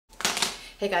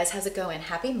Hey guys, how's it going?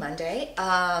 Happy Monday.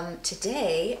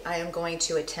 Today I am going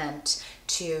to attempt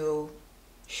to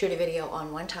shoot a video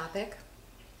on one topic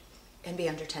and be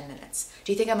under 10 minutes.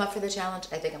 Do you think I'm up for the challenge?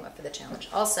 I think I'm up for the challenge.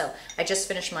 Also, I just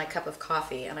finished my cup of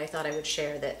coffee and I thought I would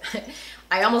share that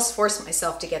I almost forced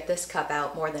myself to get this cup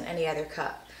out more than any other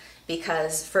cup,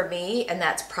 because for me, and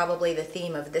that's probably the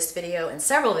theme of this video and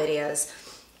several videos,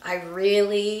 I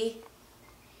really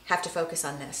have to focus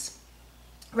on this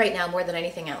right now more than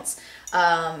anything else.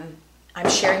 I'm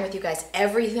sharing with you guys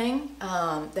everything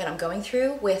that I'm going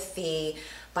through with the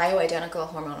bioidentical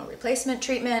hormonal replacement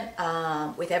treatment,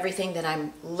 with everything that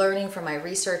I'm learning from my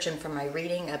research and from my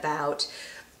reading about,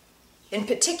 in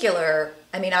particular,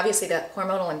 I mean, obviously the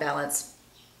hormonal imbalance,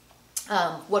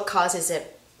 what causes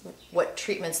it, what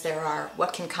treatments there are,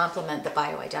 what can complement the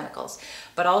bioidenticals,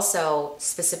 but also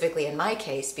specifically in my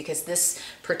case, because this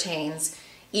pertains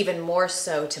even more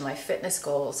so to my fitness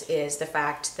goals, is the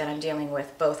fact that I'm dealing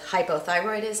with both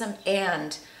hypothyroidism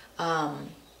and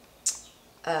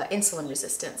insulin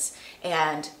resistance.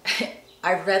 And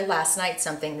I read last night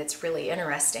something that's really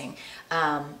interesting.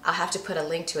 I'll have to put a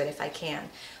link to it if I can.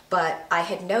 But I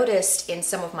had noticed in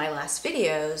some of my last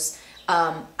videos,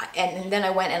 and then I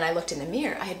went and I looked in the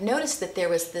mirror, I had noticed that there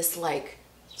was this like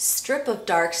strip of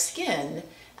dark skin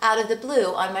out of the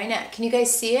blue on my neck. Can you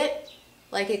guys see it?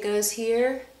 Like it goes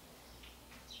here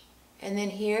and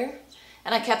then here.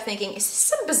 And I kept thinking, is this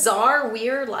some bizarre,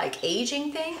 weird, like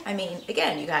aging thing? I mean,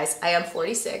 again, you guys, I am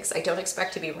 46. I don't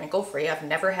expect to be wrinkle free. I've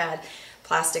never had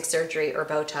plastic surgery or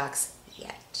Botox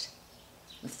yet.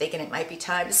 I'm thinking it might be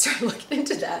time to start looking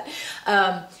into that.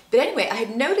 But anyway, I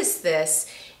had noticed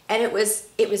this, and it was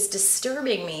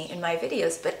disturbing me in my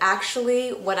videos. But actually,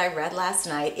 what I read last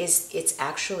night is it's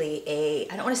actually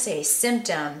I don't want to say a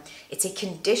symptom, it's a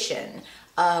condition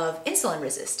of insulin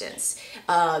resistance.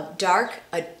 A dark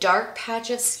patch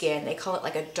of skin, they call it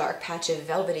like a dark patch of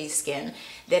velvety skin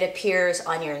that appears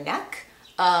on your neck.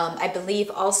 I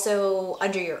believe also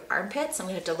under your armpits. I'm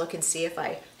gonna have to look and see if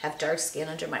I have dark skin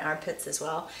under my armpits as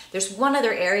well. There's one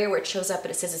other area where it shows up, but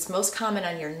it says it's most common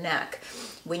on your neck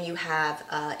when you have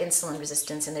insulin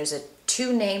resistance, and there's a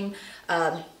two-name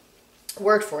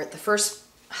word for it. The first,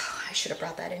 I should have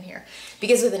brought that in here,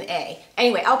 begins with an A.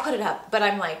 Anyway, I'll put it up, but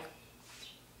I'm like,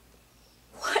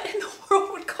 what in the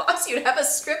world would cause you to have a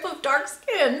strip of dark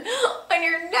skin on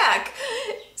your neck?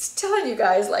 It's telling you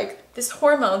guys, like, this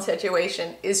hormone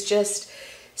situation is just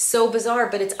so bizarre,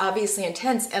 but it's obviously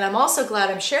intense. And I'm also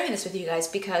glad I'm sharing this with you guys,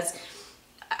 because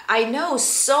I know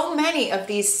so many of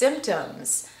these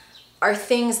symptoms are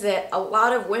things that a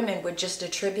lot of women would just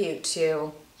attribute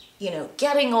to, you know,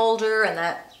 getting older, and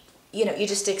that, you know, you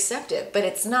just accept it, but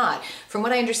it's not. From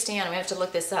what I understand, I'm gonna have to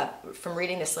look this up from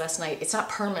reading this last night, it's not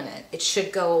permanent. It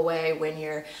should go away when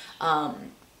your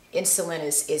insulin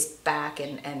is back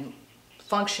and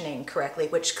functioning correctly,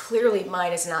 which clearly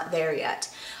mine is not there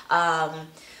yet.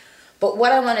 But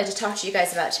what I wanted to talk to you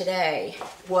guys about today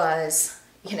was,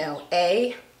 you know,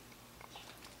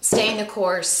 staying the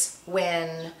course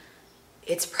when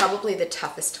it's probably the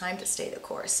toughest time to stay the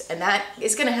course. And that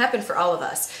is going to happen for all of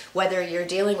us, whether you're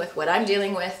dealing with what I'm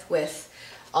dealing with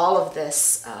all of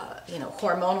this, you know,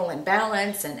 hormonal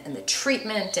imbalance and the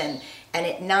treatment and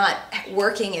it not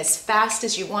working as fast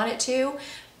as you want it to.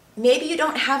 Maybe you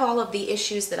don't have all of the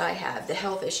issues that I have, the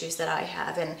health issues that I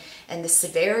have, and the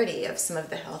severity of some of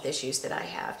the health issues that I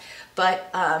have.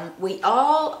 But we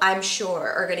all, I'm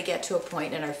sure, are going to get to a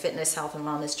point in our fitness, health, and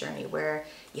wellness journey where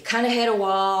you kind of hit a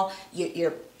wall,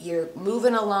 you're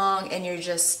moving along, and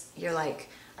you're like,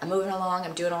 I'm moving along,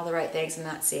 I'm doing all the right things, I'm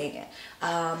not seeing it.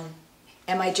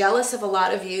 Am I jealous of a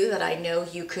lot of you that I know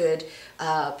you could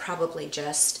probably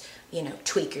just, you know,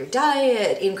 tweak your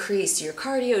diet, increase your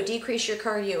cardio, decrease your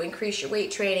cardio, increase your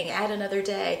weight training, add another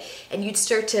day, and you'd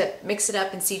start to mix it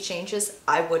up and see changes?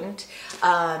 I wouldn't.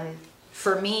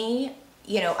 For me,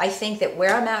 you know, I think that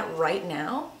where I'm at right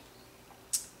now,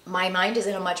 my mind is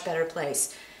in a much better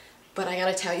place. But I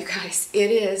gotta tell you guys, it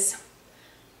is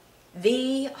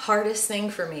the hardest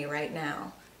thing for me right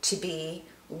now to be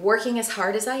working as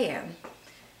hard as I am,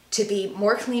 to be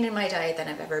more clean in my diet than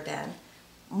I've ever been,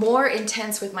 more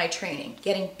intense with my training,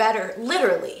 getting better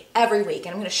literally every week,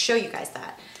 and I'm going to show you guys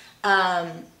that.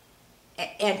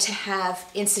 And to have,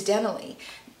 incidentally,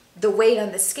 the weight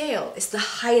on the scale is the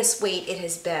highest weight it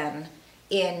has been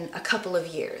in a couple of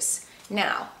years.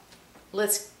 Now,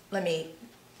 let me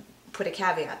put a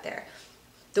caveat there.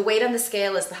 The weight on the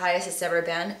scale is the highest it's ever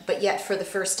been, but yet for the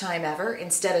first time ever,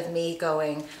 instead of me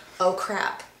going, oh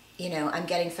crap, you know, I'm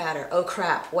getting fatter, oh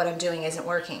crap, what I'm doing isn't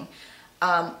working,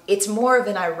 it's more of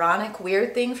an ironic,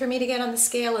 weird thing for me to get on the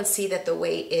scale and see that the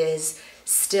weight is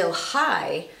still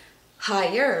high,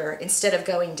 higher instead of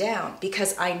going down,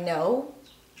 because I know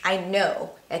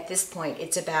at this point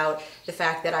it's about the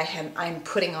fact that I'm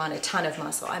putting on a ton of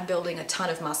muscle. I'm building a ton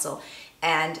of muscle,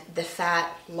 and the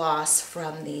fat loss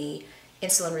from the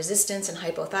insulin resistance and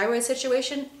hypothyroid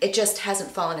situation, it just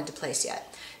hasn't fallen into place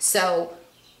yet. So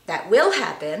that will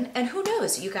happen, and who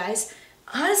knows, you guys,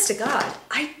 honest to God,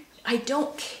 I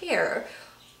don't care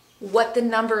what the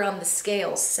number on the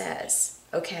scale says,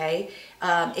 okay?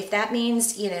 If that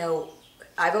means, you know,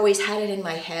 I've always had it in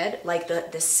my head, like the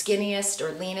skinniest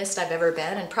or leanest I've ever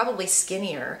been, and probably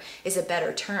skinnier is a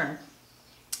better term,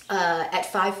 at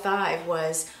 5'5"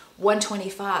 was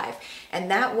 125. And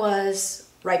that was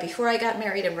right before I got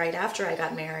married and right after I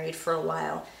got married for a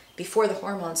while, before the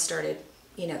hormones started,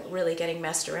 you know, really getting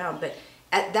messed around. But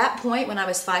at that point, when I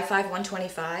was 5'5",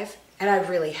 125, and I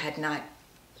really had not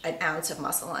an ounce of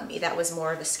muscle on me, that was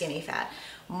more of a skinny fat.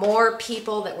 More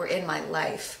people that were in my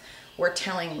life were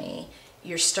telling me,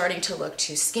 you're starting to look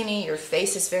too skinny, your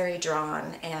face is very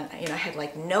drawn, and you know, I had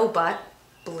like no butt,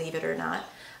 believe it or not.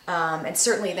 And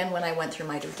certainly then when I went through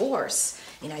my divorce,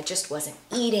 you know, I just wasn't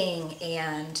eating,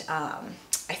 and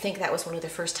I think that was one of the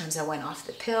first times I went off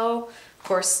the pill. Of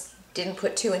course, didn't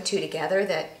put two and two together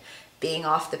that being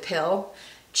off the pill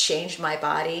changed my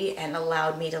body and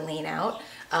allowed me to lean out.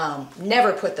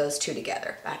 Never put those two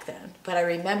together back then, but I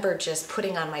remember just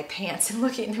putting on my pants and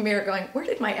looking in the mirror going, where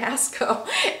did my ass go?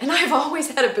 And I've always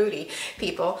had a booty,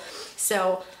 people.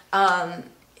 So,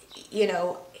 you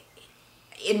know,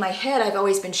 in my head, I've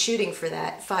always been shooting for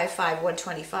that 5'5",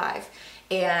 125.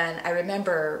 And I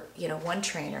remember, you know, one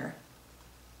trainer,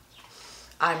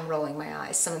 I'm rolling my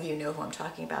eyes, some of you know who I'm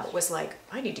talking about, was like,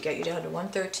 I need to get you down to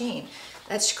 113.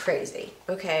 That's crazy,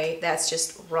 okay? That's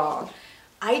just wrong.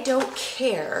 I don't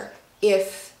care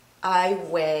if I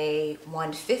weigh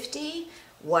 150,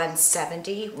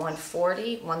 170,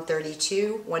 140,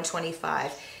 132,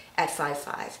 125 at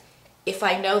 5'5". If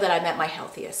I know that I'm at my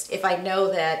healthiest, if I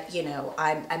know that, you know,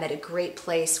 I'm at a great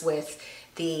place with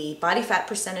the body fat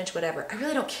percentage, whatever, I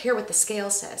really don't care what the scale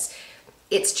says.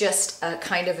 It's just a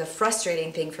kind of a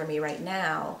frustrating thing for me right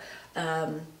now,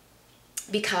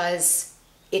 because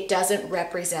it doesn't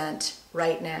represent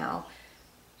right now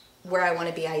where I want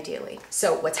to be ideally.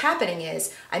 So what's happening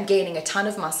is I'm gaining a ton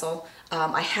of muscle.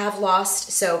 I have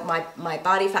lost, so my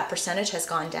body fat percentage has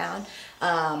gone down.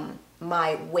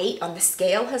 My weight on the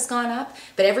scale has gone up,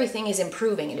 but everything is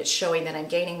improving, and it's showing that I'm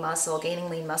gaining muscle, gaining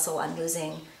lean muscle. I'm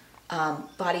losing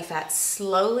body fat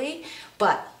slowly,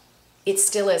 but it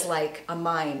still is like a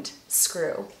mind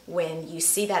screw when you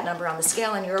see that number on the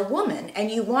scale and you're a woman and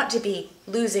you want to be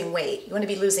losing weight, you want to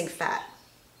be losing fat.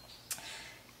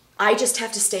 I just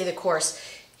have to stay the course.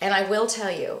 And I will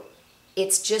tell you,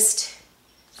 it's just,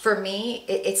 for me,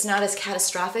 it's not as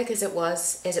catastrophic as it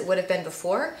would have been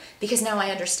before, because now I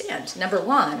understand. Number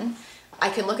one, I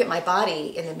can look at my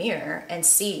body in the mirror and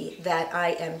see that I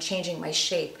am changing my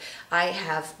shape. I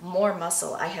have more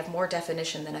muscle. I have more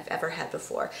definition than I've ever had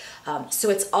before.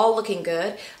 So it's all looking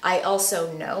good. I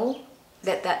also know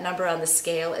that that number on the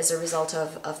scale is a result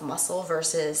of muscle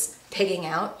versus pigging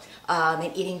out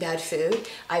and eating bad food.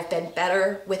 I've been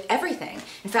better with everything.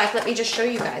 In fact, let me just show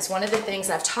you guys. One of the things,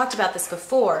 I've talked about this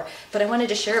before, but I wanted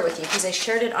to share it with you because I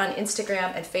shared it on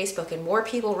Instagram and Facebook, and more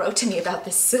people wrote to me about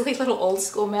this silly little old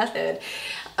school method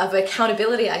of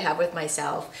accountability I have with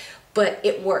myself, but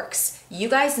it works. You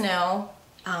guys know,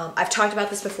 I've talked about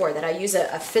this before, that I use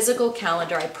a physical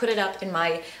calendar. I put it up in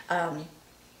my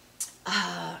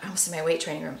I almost in my weight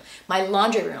training room, my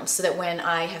laundry room, so that when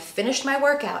I have finished my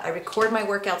workout, I record my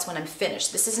workouts when I'm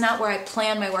finished. This is not where I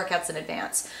plan my workouts in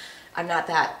advance. I'm not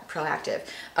that proactive.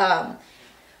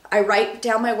 I write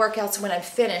down my workouts when I'm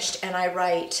finished, and I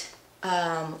write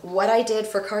what I did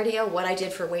for cardio, what I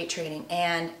did for weight training.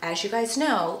 And as you guys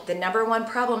know, the number one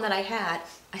problem that I had,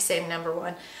 I say number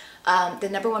one, the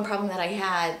number one problem that I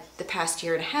had the past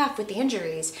year and a half with the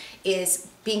injuries is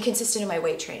being consistent in my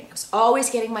weight training. I was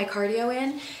always getting my cardio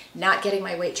in, not getting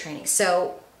my weight training.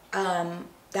 So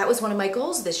that was one of my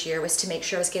goals this year, was to make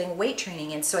sure I was getting weight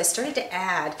training in. So I started to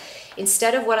add,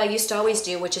 instead of what I used to always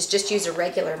do, which is just use a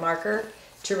regular marker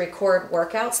to record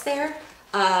workouts there,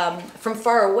 from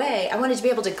far away, I wanted to be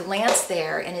able to glance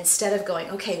there, and instead of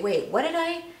going, okay, wait, what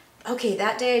did okay,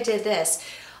 that day I did this.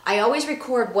 I always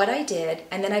record what I did,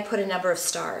 and then I put a number of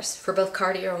stars for both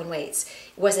cardio and weights.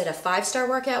 Was it a 5-star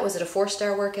workout? Was it a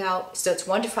 4-star workout? So it's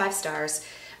 1 to 5 stars,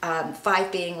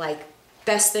 5 being like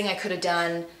best thing I could have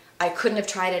done. I couldn't have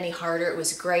tried any harder. It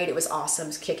was great. It was awesome. It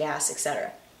was kick ass,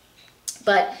 etc.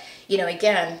 But, you know,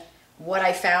 again, what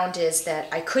I found is that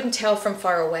I couldn't tell from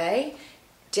far away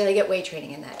did I get weight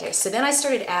training in that day? So then I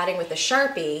started adding with a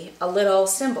Sharpie a little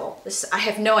symbol. I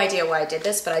have no idea why I did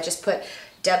this, but I just put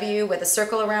W with a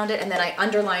circle around it, and then I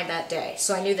underlined that day.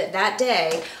 So I knew that that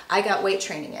day I got weight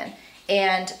training in.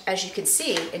 And as you can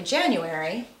see, in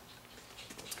January,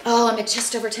 oh, I'm at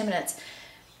just over 10 minutes.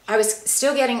 I was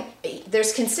still getting,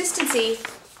 there's consistency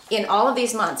in all of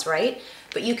these months, right?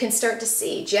 But you can start to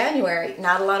see January,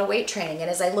 not a lot of weight training. And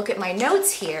as I look at my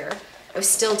notes here, I was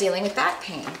still dealing with back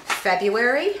pain.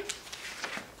 February,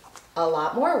 a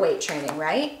lot more weight training,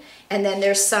 right? And then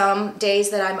there's some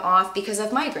days that I'm off because of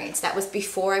migraines. That was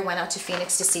before I went out to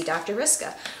Phoenix to see Dr.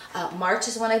 Riska. March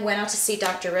is when I went out to see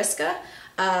Dr. Riska.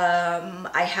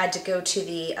 I had to go to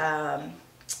the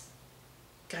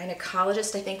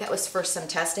gynecologist. I think that was for some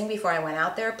testing before I went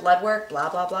out there. Blood work, blah,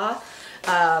 blah, blah.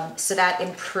 So that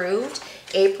improved.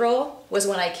 April was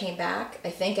when I came back, I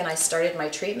think, and I started my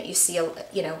treatment. You see,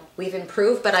 you know, we've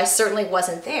improved, but I certainly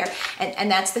wasn't there. And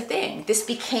that's the thing. This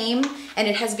became, and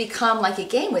it has become like a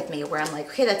game with me where I'm like,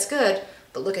 okay, that's good,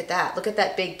 but look at that. Look at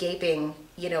that big gaping,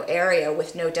 you know, area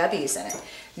with no W's in it.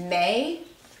 May,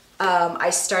 I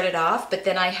started off, but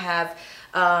then I have,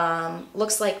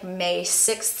 looks like May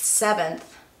 6th, 7th,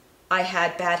 I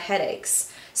had bad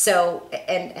headaches. So,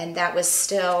 and that was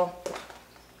still,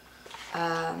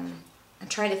 I'm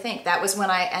trying to think. That was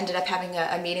when I ended up having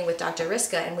a meeting with Dr.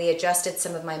 Riska, and we adjusted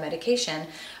some of my medication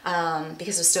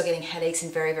because I was still getting headaches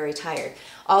and very, very tired.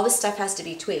 All this stuff has to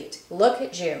be tweaked. Look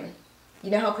at June.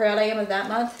 You know how proud I am of that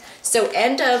month? So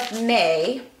end of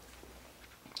May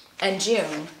and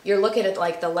June, you're looking at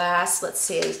like the last, let's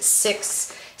see,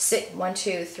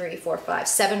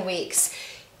 7 weeks,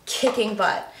 kicking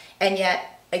butt. And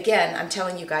yet, again, I'm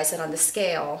telling you guys that on the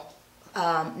scale,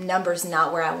 numbers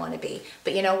not where I want to be.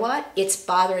 But you know what? It's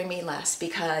bothering me less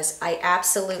because I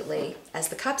absolutely, as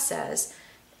the cup says,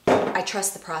 I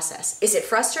trust the process. Is it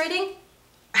frustrating?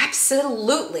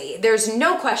 Absolutely. There's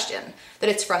no question that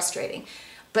it's frustrating.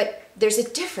 But there's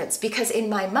a difference because in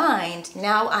my mind,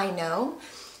 now I know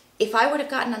if I would have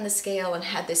gotten on the scale and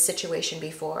had this situation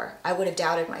before, I would have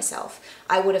doubted myself.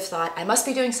 I would have thought, I must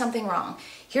be doing something wrong.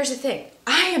 Here's the thing,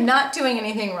 I am not doing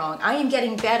anything wrong. I am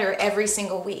getting better every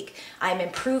single week. I'm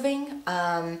improving.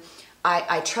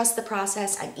 I trust the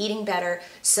process. I'm eating better.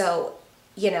 So,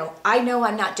 you know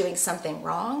I'm not doing something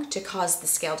wrong to cause the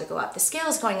scale to go up. The scale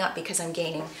is going up because I'm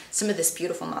gaining some of this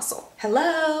beautiful muscle.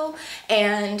 Hello?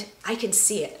 And I can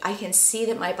see it. I can see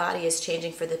that my body is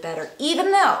changing for the better,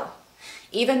 even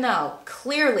though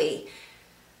clearly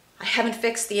I haven't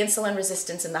fixed the insulin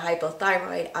resistance and the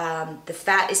hypothyroid. The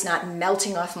fat is not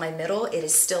melting off my middle. It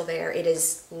is still there. It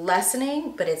is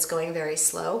lessening, but it's going very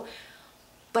slow.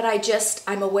 But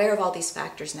I'm aware of all these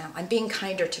factors now. I'm being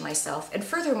kinder to myself. And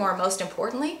furthermore, most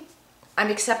importantly,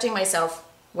 I'm accepting myself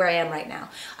where I am right now.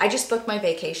 I just booked my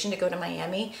vacation to go to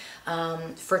Miami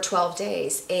for 12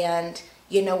 days. And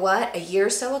you know what? A year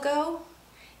or so ago,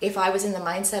 if I was in the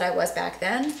mindset I was back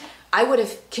then, I would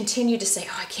have continued to say,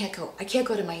 oh, I can't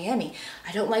go to Miami.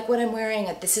 I don't like what I'm wearing.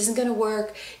 This isn't going to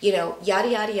work, yada,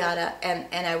 yada, yada.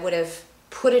 And I would have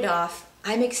put it off.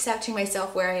 I'm accepting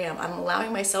myself where I am. I'm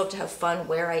allowing myself to have fun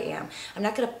where I am. I'm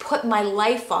not going to put my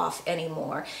life off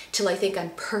anymore till I think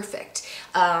I'm perfect.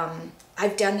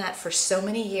 I've done that for so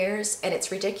many years and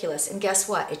it's ridiculous. And guess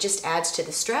what? It just adds to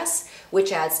the stress,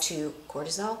 which adds to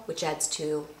cortisol, which adds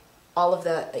to all of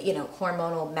the,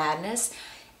 hormonal madness.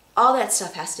 All that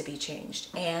stuff has to be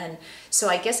changed. And so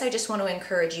I guess I just want to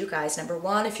encourage you guys, number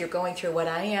one, if you're going through what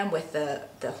I am with the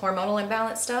hormonal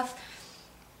imbalance stuff,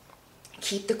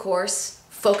 keep the course,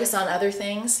 focus on other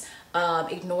things,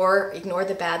 ignore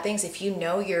the bad things. If you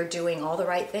know you're doing all the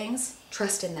right things,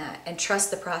 trust in that and trust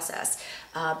the process,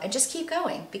 and just keep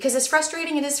going. Because as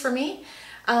frustrating it is for me,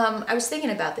 I was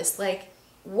thinking about this, like,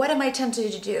 what am I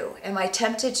tempted to do? Am I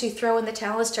tempted to throw in the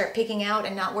towel and start picking out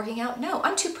and not working out? No,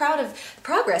 I'm too proud of the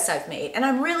progress I've made and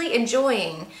I'm really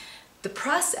enjoying the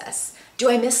process.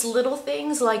 Do I miss little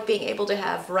things like being able to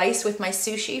have rice with my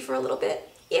sushi for a little bit?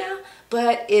 Yeah,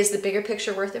 but is the bigger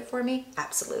picture worth it for me?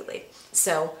 Absolutely.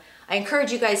 So I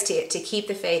encourage you guys to keep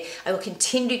the faith. I will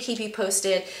continue to keep you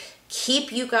posted.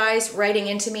 Keep you guys writing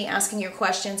into me, asking your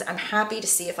questions. I'm happy to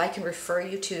see if I can refer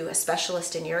you to a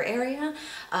specialist in your area.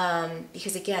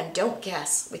 Because again, don't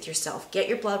guess with yourself. Get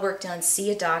your blood work done,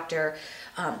 see a doctor.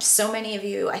 So many of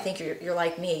you, I think you're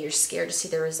like me, you're scared to see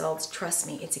the results. Trust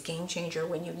me, it's a game changer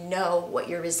when you know what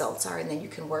your results are and then you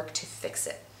can work to fix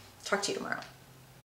it. Talk to you tomorrow.